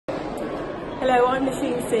Hello, I'm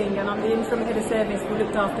Machine Singh and I'm the Interim Head of Service who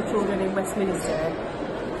looked after children in Westminster.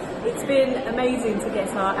 It's been amazing to get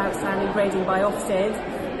our outstanding grading by Ofsted.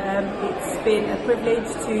 It's been a privilege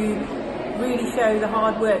to really show the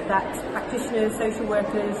hard work that practitioners, social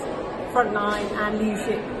workers, frontline and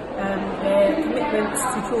leadership, their commitments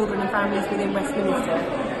to children and families within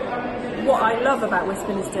Westminster. What I love about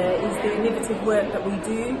Westminster is the innovative work that we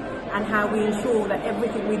do and how we ensure that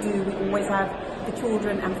everything we do, we always have the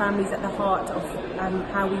children and families at the heart of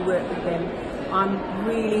how we work with them. I'm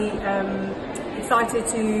really excited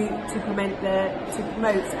to promote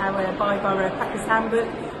our by-borough practice handbook,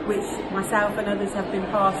 which myself and others have been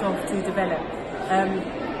part of to develop.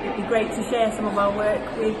 It'd be great to share some of our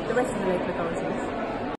work with the rest of the local authority.